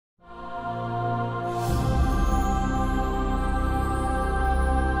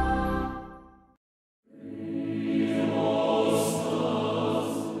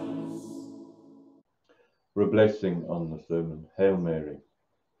blessing on the sermon. Hail Mary,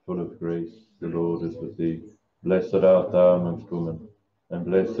 full of grace, the Lord is with thee. Blessed art thou amongst women, and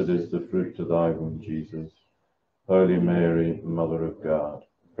blessed is the fruit of thy womb, Jesus. Holy Mary, Mother of God,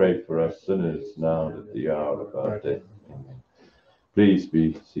 pray for us sinners now and at the hour of our death. Amen. Please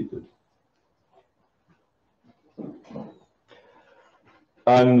be seated.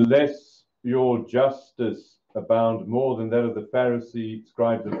 Unless your justice abound more than that of the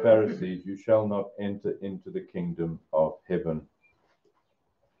scribes and Pharisees, you shall not enter into the kingdom of heaven.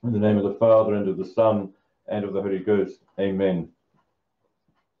 In the name of the Father, and of the Son, and of the Holy Ghost. Amen.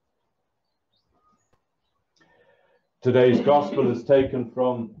 Today's Gospel is taken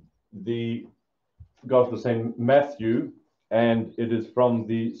from the Gospel of St. Matthew, and it is from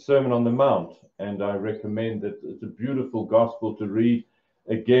the Sermon on the Mount. And I recommend that it's a beautiful Gospel to read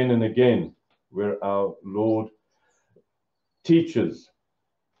again and again, where our Lord teaches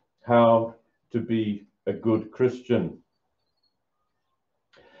how to be a good Christian.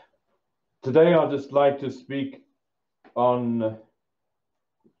 Today I'd just like to speak on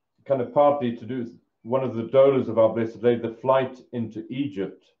kind of partly to do with one of the dolas of our Blessed Lady, the flight into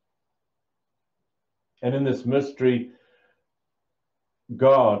Egypt. And in this mystery,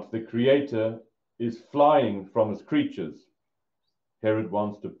 God, the Creator, is flying from his creatures. Herod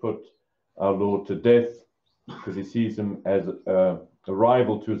wants to put our Lord to death because he sees him as a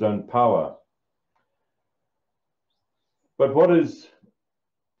rival to his own power. But what is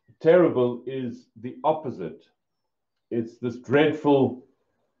terrible is the opposite. It's this dreadful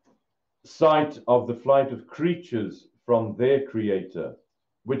sight of the flight of creatures from their Creator,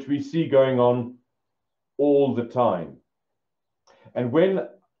 which we see going on all the time. And when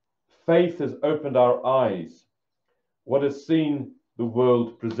faith has opened our eyes, what is seen the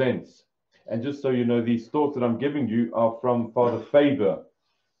world presents. And just so you know, these thoughts that I'm giving you are from Father Faber,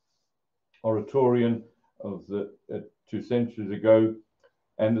 Oratorian of the 2 centuries ago,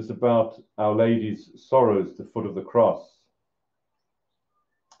 and it's about Our Lady's sorrows, the foot of the cross.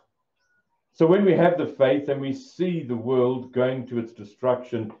 So when we have the faith and we see the world going to its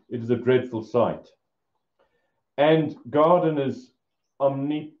destruction, it is a dreadful sight. And God in his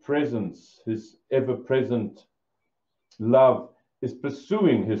omnipresence, his ever-present love, is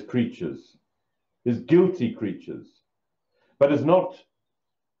pursuing his creatures, his guilty creatures, but is not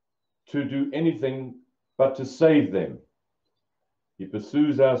to do anything but to save them. He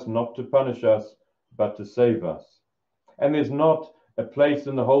pursues us not to punish us, but to save us. And there's not a place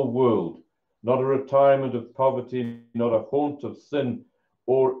in the whole world, not a retirement of poverty, not a haunt of sin,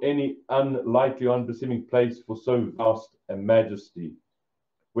 or any unlikely, unbeseeming place for so vast a majesty,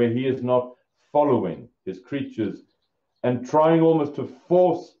 where he is not following his creatures and trying almost to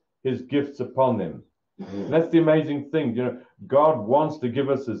force his gifts upon them. And that's the amazing thing. You know, God wants to give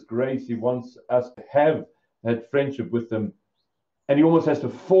us his grace. He wants us to have that friendship with him. And he almost has to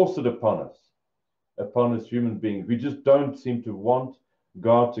force it upon us, upon us human beings. We just don't seem to want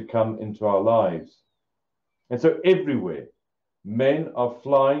God to come into our lives. And so everywhere, men are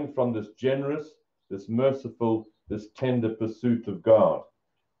flying from this generous, this merciful, this tender pursuit of God.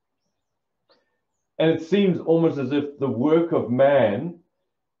 And it seems almost as if the work of man,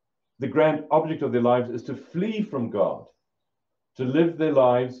 the grand object of their lives, is to flee from God, to live their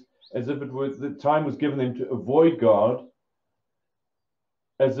lives as if it were the time was given them to avoid God,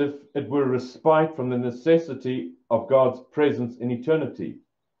 as if it were a respite from the necessity of God's presence in eternity.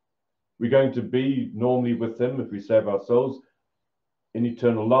 We're going to be normally with him, if we save our souls, in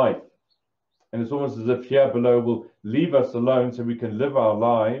eternal life. And it's almost as if here below will leave us alone so we can live our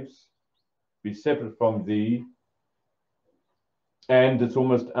lives, be separate from thee, and it's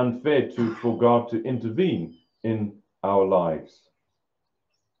almost unfair for God to intervene in our lives,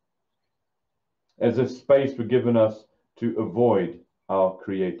 as if space were given us to avoid our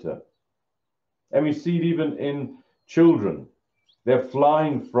Creator. And we see it even in children. They're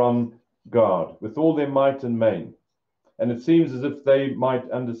flying from God with all their might and main. And it seems as if they might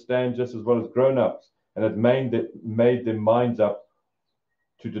understand just as well as grown-ups and have made their minds up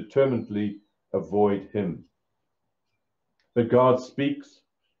to determinedly avoid him. But God speaks,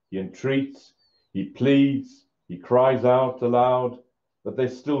 he entreats, he pleads, he cries out aloud, but they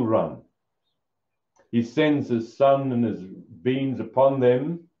still run. He sends his sun and his beams upon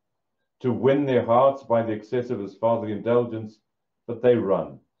them to win their hearts by the excess of his fatherly indulgence, but they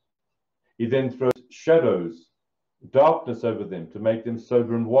run. He then throws shadows, darkness over them to make them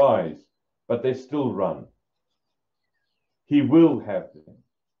sober and wise, but they still run. He will have them.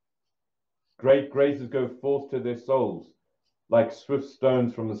 Great graces go forth to their souls, like swift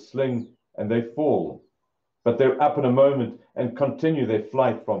stones from a sling, and they fall. But they're up in a moment and continue their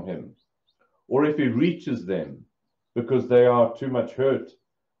flight from him. or if he reaches them because they are too much hurt,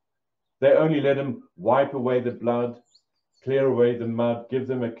 they only let him wipe away the blood, clear away the mud, give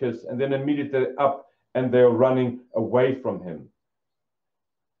them a kiss, and then immediately they're up and they're running away from him.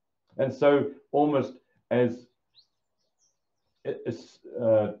 And so almost as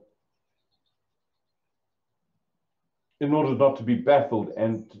in order not to be baffled,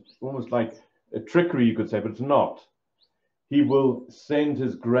 and almost like a trickery, you could say, but it's not. He will send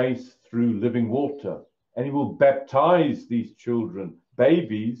his grace through living water, and he will baptize these children,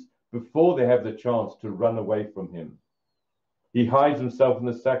 babies, before they have the chance to run away from him. He hides himself in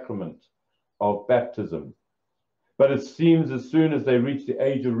the sacrament of baptism. But it seems as soon as they reach the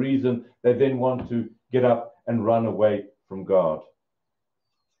age of reason, they then want to get up and run away from God.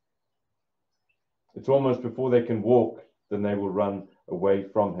 It's almost before they can walk, then they will run away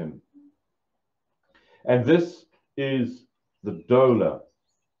from him. And this is the dola,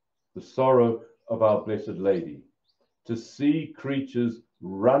 the sorrow of our Blessed Lady, to see creatures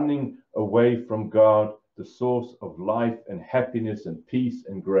running away from God, the source of life and happiness and peace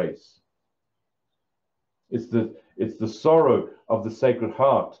and grace. It's the sorrow of the Sacred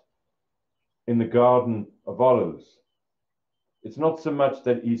Heart in the Garden of Olives. It's not so much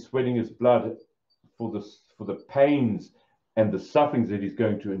that he's sweating his blood for the pains and the sufferings that he's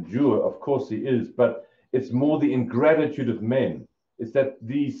going to endure. Of course he is, but it's more the ingratitude of men. It's that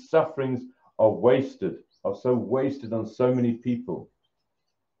these sufferings are wasted, are so wasted on so many people.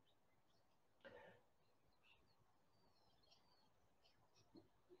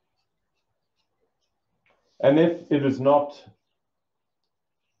 And if it is not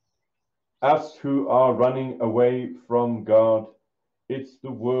us who are running away from God, it's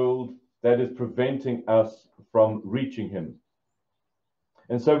the world that is preventing us from reaching him.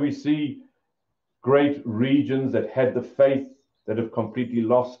 And so we see great regions that had the faith that have completely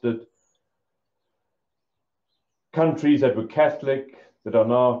lost it, countries that were Catholic that are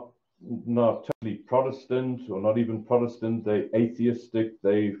now totally Protestant, or not even Protestant, they're atheistic,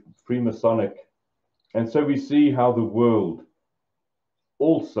 they're Freemasonic. And so we see how the world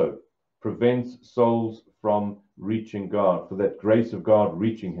also prevents souls from reaching God, for that grace of God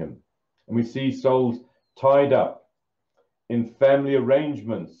reaching him. And we see souls tied up in family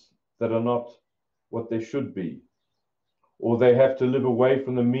arrangements that are not what they should be, or they have to live away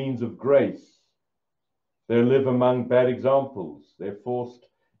from the means of grace. They live among bad examples. They're forced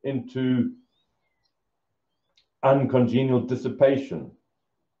into uncongenial dissipation,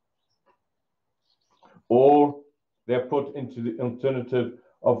 or they're put into the alternative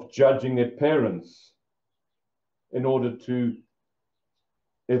of judging their parents in order to,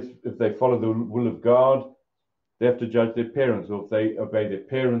 if they follow the will of God, they have to judge their parents, or if they obey their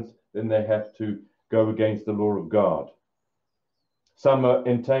parents, then they have to go against the law of God. Some are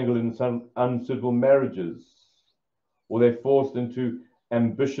entangled in some unsuitable marriages, or they're forced into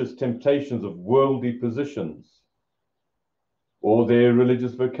ambitious temptations of worldly positions, or their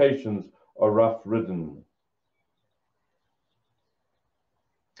religious vocations are rough-ridden.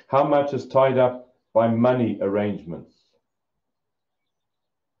 How much is tied up by money arrangements?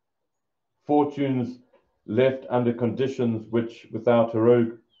 Fortunes left under conditions which, without heroic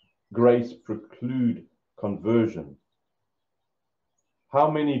grace, preclude conversion. How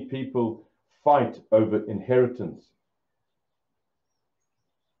many people fight over inheritance?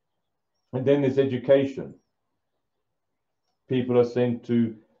 And then there's education. People are sent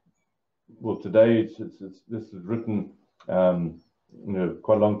to, well, today this is written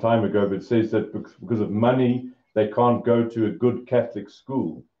quite a long time ago, but it says that because of money, they can't go to a good Catholic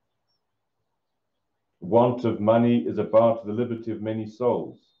school. Want of money is a bar to the liberty of many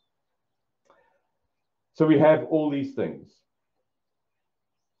souls. So we have all these things.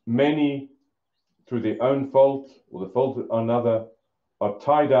 Many, through their own fault or the fault of another, are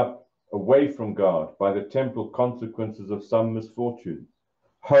tied up away from God by the temporal consequences of some misfortune.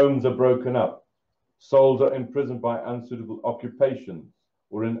 Homes are broken up. Souls are imprisoned by unsuitable occupations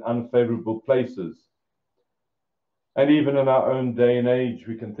or in unfavorable places. And even in our own day and age,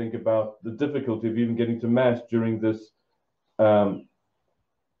 we can think about the difficulty of even getting to Mass during this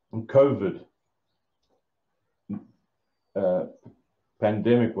COVID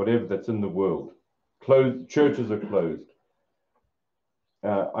pandemic, whatever that's in the world. Churches are closed.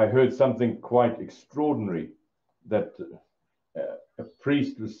 I heard something quite extraordinary, that a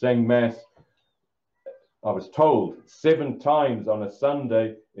priest was saying Mass, I was told, 7 times on a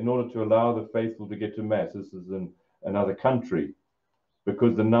Sunday in order to allow the faithful to get to Mass. This is in another country,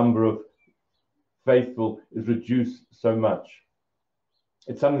 because the number of faithful is reduced so much.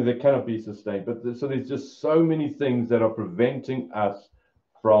 It's something that cannot be sustained. But so there's just so many things that are preventing us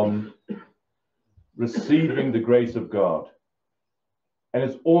from receiving the grace of God. And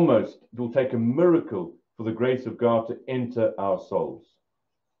it will take a miracle for the grace of God to enter our souls.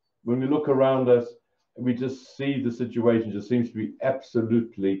 When we look around us, we just see the situation just seems to be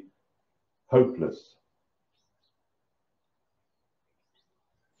absolutely hopeless.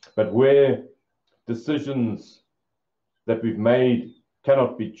 But where decisions that we've made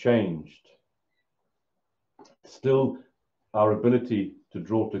cannot be changed, still our ability to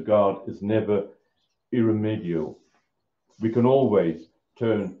draw to God is never irremediable. We can always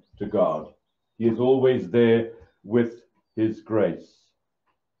turn to God. He is always there with his grace.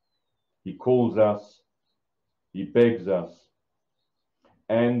 He calls us, he begs us,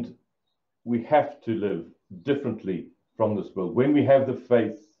 and we have to live differently from this world. When we have the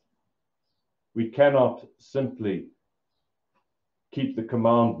faith, we cannot simply keep the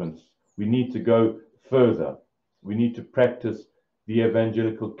commandments. We need to go further. We need to practice the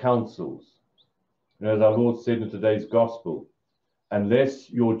evangelical counsels. And as our Lord said in today's gospel, unless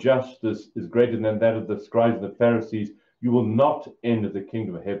your justice is greater than that of the scribes and the Pharisees, you will not enter the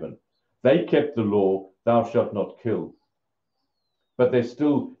kingdom of heaven. They kept the law, thou shalt not kill. But they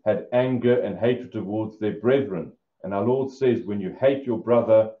still had anger and hatred towards their brethren. And our Lord says, when you hate your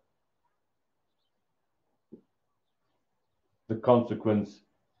brother, the consequence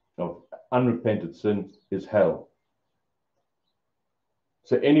of unrepented sin is hell.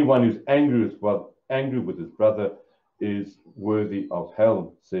 So anyone who's angry with his brother is worthy of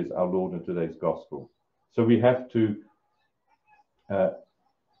hell, says our Lord in today's gospel. So we have to,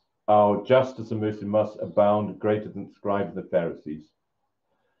 our justice and mercy must abound greater than the scribes and the Pharisees.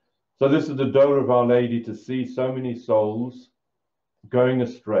 So this is the dole of Our Lady, to see so many souls going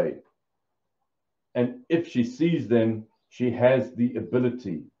astray. And if she sees them, she has the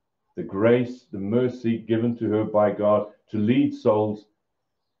ability, the grace, the mercy given to her by God to lead souls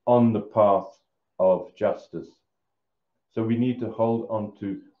on the path of justice. So we need to hold on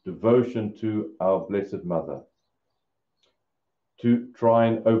to devotion to our Blessed Mother, to try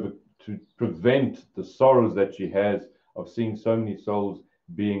and to prevent the sorrows that she has of seeing so many souls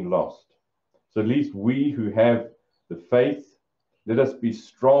being lost. So at least we who have the faith, let us be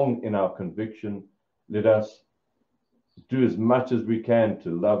strong in our conviction. Let us do as much as we can to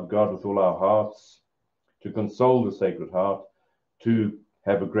love God with all our hearts, to console the Sacred Heart, to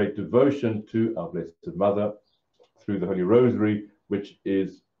have a great devotion to our Blessed Mother through the Holy Rosary, which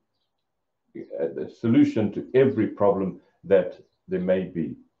is the solution to every problem that there may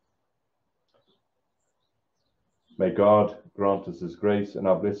be. May God grant us his grace, and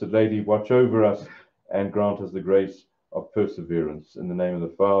our Blessed Lady watch over us and grant us the grace of perseverance. In the name of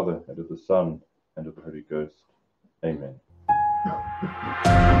the Father, and of the Son, and of the Holy Ghost. Amen.